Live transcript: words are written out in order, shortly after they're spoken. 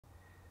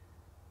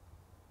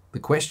the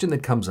question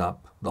that comes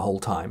up the whole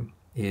time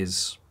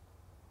is,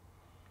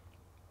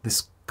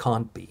 this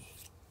can't be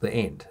the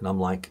end. And I'm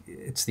like,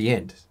 it's the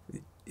end.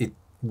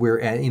 We're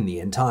in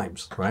the end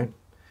times, right?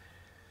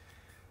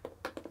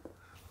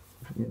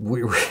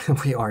 We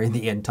are in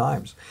the end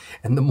times.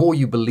 And the more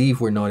you believe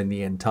we're not in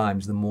the end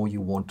times, the more you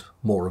want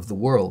more of the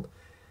world.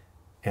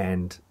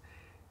 And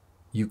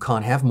you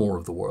can't have more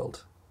of the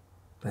world.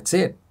 That's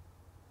it.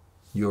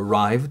 You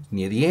arrived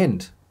near the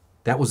end.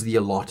 That was the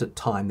allotted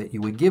time that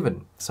you were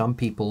given. Some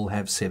people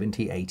have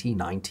 70, 80,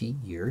 90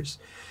 years.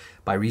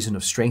 By reason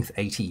of strength,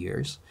 80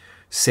 years.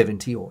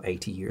 70 or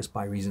 80 years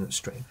by reason of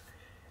strength.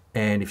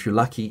 And if you're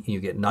lucky and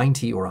you get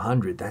 90 or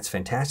 100, that's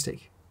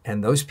fantastic.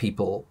 And those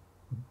people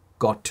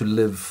got to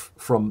live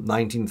from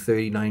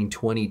 1930,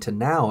 1920 to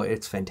now.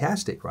 It's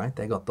fantastic, right?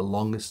 They got the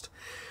longest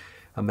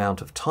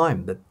amount of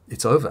time that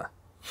it's over.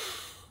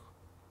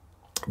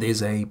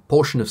 There's a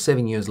portion of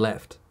 7 years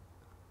left.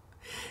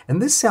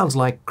 And this sounds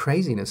like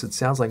craziness. It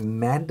sounds like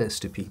madness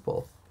to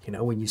people. You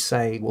know, when you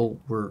say, well,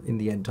 we're in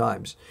the end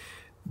times.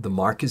 The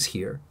mark is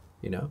here,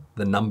 you know,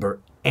 the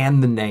number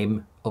and the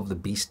name of the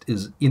beast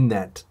is in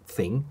that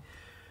thing.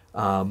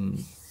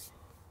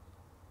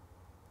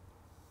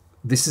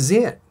 This is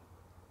it,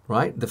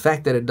 right? The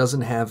fact that it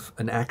doesn't have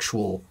an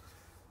actual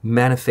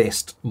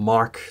manifest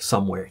mark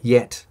somewhere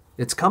yet,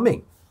 it's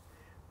coming.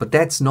 But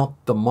that's not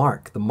the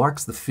mark. The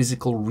mark's the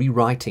physical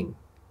rewriting.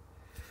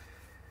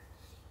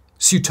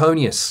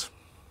 Suetonius,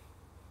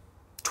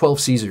 12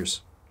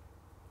 Caesars.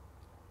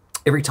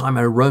 Every time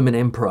a Roman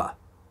emperor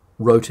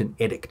wrote an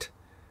edict,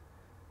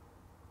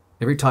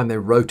 every time they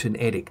wrote an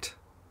edict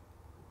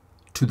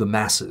to the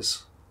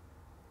masses,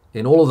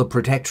 in all of the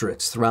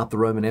protectorates throughout the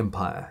Roman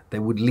Empire, they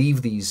would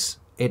leave these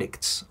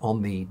edicts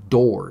on the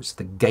doors,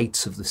 the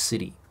gates of the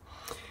city.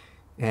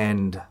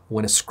 And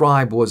when a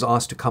scribe was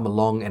asked to come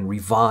along and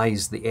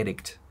revise the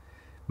edict,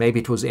 maybe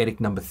it was edict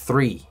number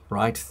 3,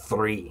 right?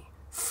 3,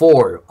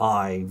 4,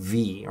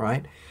 IV,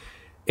 right?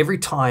 Every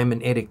time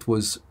an edict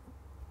was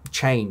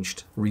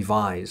changed,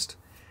 revised,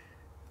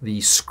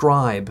 the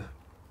scribe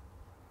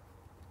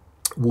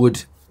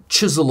would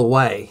chisel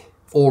away,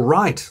 or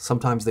write.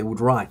 Sometimes they would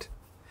write.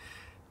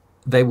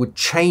 They would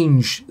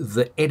change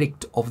the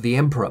edict of the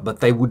emperor,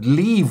 but they would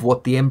leave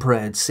what the emperor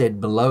had said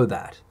below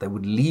that. They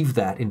would leave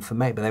that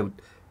information, but they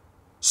would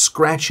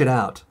scratch it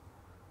out.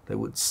 They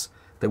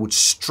would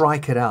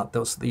strike it out.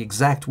 Those are the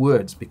exact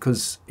words,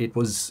 because it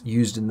was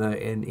used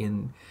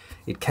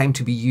it came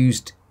to be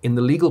used in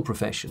the legal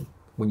profession.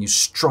 When you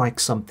strike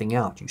something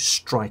out, you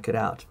strike it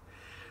out.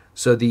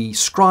 So the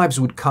scribes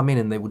would come in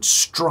and they would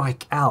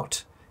strike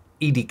out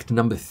edict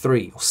number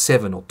 3 or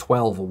 7 or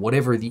 12 or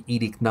whatever the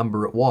edict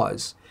number it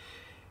was.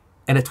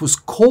 And it was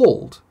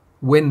called,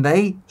 when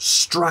they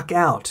struck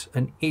out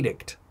an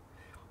edict,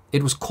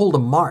 it was called a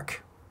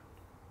mark.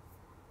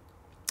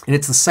 And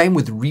it's the same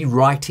with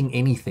rewriting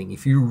anything.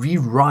 If you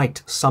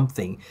rewrite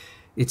something,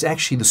 it's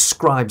actually the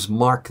scribe's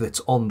mark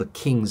that's on the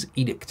king's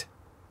edict,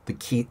 the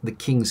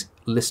king's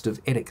list of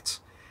edicts.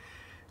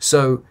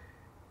 So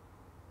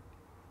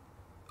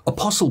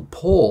Apostle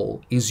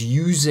Paul is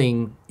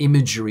using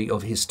imagery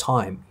of his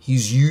time.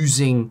 He's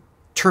using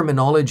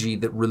terminology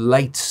that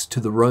relates to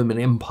the Roman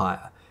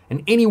Empire.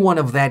 And anyone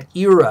of that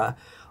era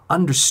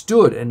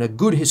understood, and a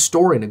good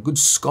historian, a good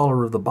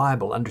scholar of the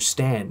Bible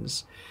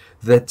understands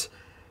that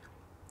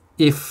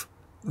if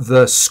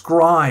the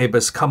scribe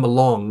has come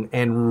along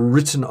and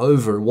written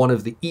over one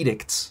of the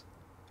edicts,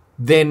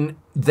 then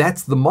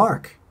that's the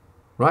mark,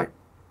 right?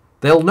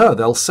 They'll know,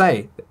 they'll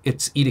say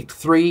it's edict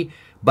 3,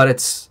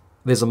 but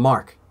there's a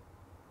mark.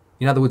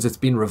 In other words, it's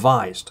been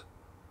revised.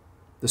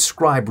 The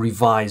scribe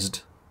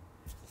revised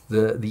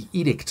the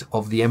edict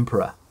of the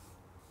emperor.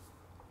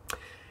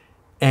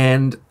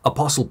 And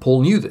Apostle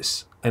Paul knew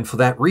this. And for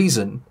that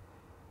reason,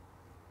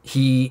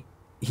 he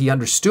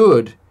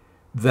understood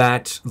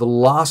that the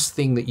last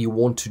thing that you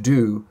want to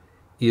do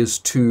is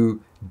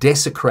to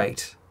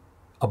desecrate,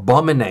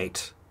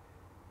 abominate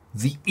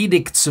the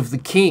edicts of the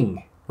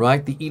king,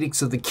 right? The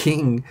edicts of the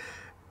king,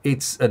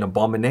 it's an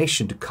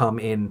abomination to come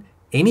in,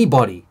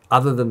 anybody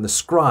other than the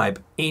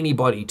scribe,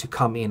 anybody to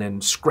come in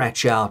and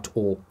scratch out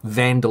or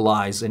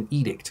vandalize an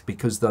edict,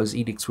 because those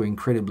edicts were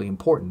incredibly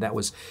important.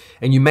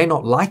 And you may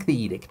not like the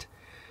edict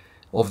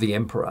of the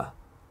emperor,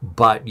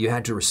 but you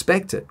had to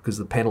respect it, because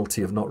the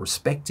penalty of not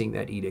respecting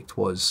that edict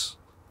was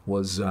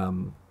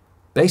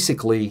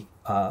basically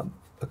a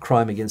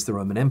crime against the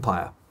Roman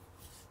Empire.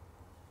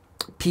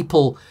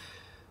 People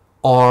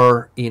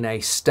are in a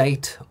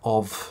state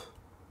of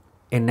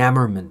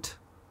enamorment.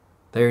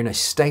 They're in a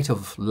state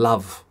of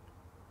love.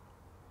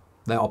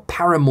 They are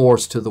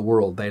paramours to the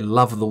world. They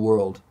love the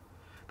world.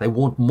 They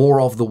want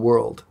more of the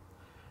world.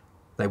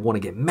 They want to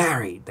get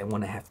married. They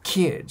want to have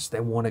kids. They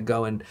want to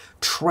go and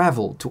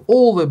travel to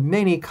all the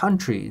many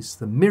countries,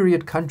 the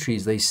myriad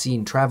countries they see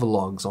in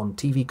travelogues, on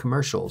TV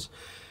commercials.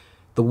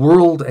 The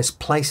world has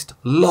placed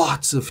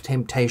lots of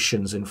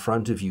temptations in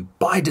front of you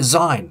by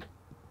design,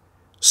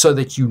 so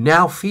that you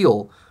now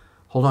feel,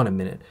 hold on a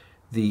minute,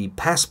 the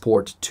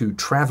passport to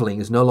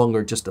traveling is no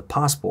longer just a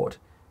passport.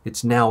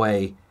 It's now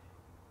a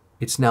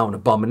it's now an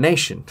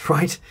abomination,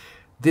 right?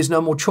 There's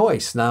no more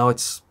choice. Now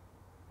it's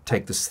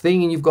take this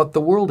thing and you've got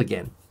the world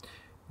again.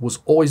 It was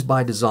always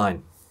by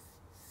design.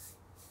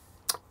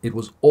 It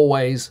was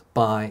always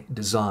by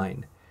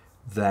design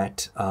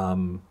that,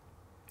 don't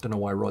know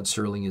why Rod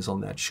Serling is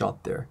on that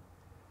shot there.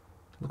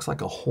 It looks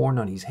like a horn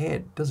on his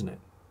head, doesn't it?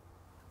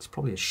 It's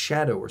probably a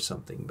shadow or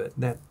something, but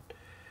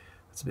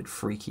that's a bit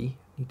freaky.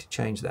 Need to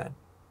change that.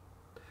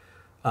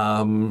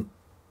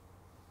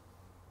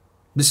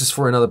 This is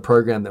for another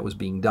program that was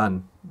being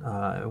done.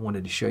 I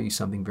wanted to show you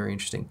something very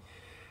interesting.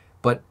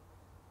 But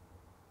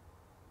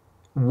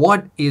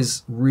what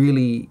is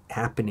really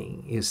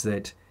happening is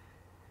that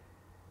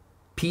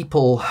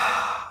people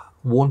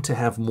want to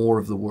have more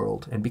of the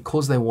world. And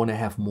because they want to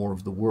have more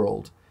of the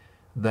world,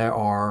 they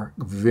are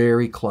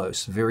very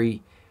close,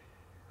 very,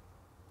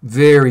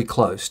 very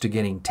close to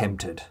getting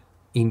tempted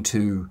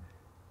into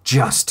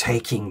just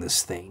taking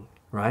this thing,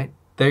 right?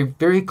 They're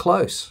very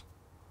close.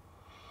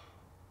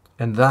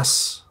 And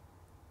thus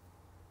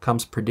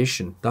comes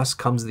perdition. Thus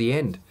comes the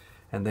end.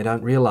 And they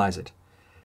don't realize it.